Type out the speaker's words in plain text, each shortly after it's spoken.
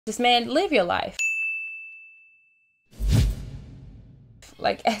Just, man, live your life.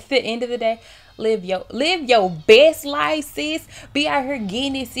 Like, at the end of the day, live your best life, sis. Be out here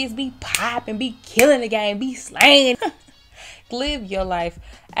getting it, sis. Be popping, be killing the game, be slaying. Live your life.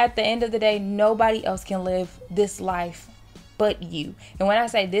 At the end of the day, nobody else can live this life but you. And when I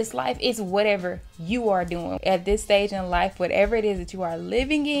say this life, it's whatever you are doing at this stage in life. Whatever it is that you are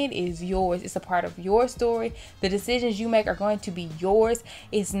living in is yours. It's a part of your story. The decisions you make are going to be yours.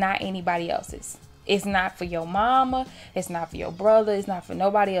 It's not anybody else's. It's not for your mama. It's not for your brother. It's not for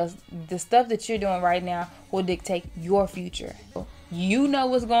nobody else. The stuff that you're doing right now will dictate your future. You know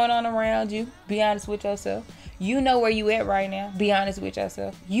what's going on around you. Be honest with yourself. You know where you at right now. Be honest with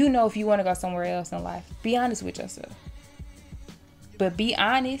yourself. You know if you want to go somewhere else in life. Be honest with yourself. But be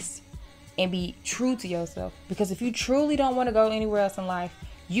honest and be true to yourself. Because if you truly don't want to go anywhere else in life,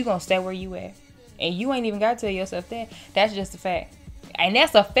 you're going to stay where you at. And you ain't even got to tell yourself that. That's just a fact. And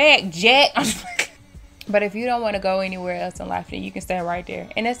that's a fact, Jack. But if you don't want to go anywhere else in life, then you can stay right there.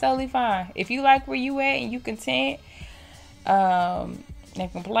 And that's totally fine. If you like where you at and you content and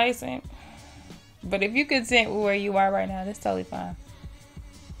complacent. But if you content with where you are right now, that's totally fine.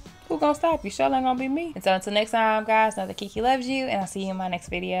 Who gonna stop you? Sure ain't gonna be me. And so until next time, guys, know that Keke loves you, and I'll see you in my next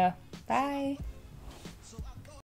video. Bye.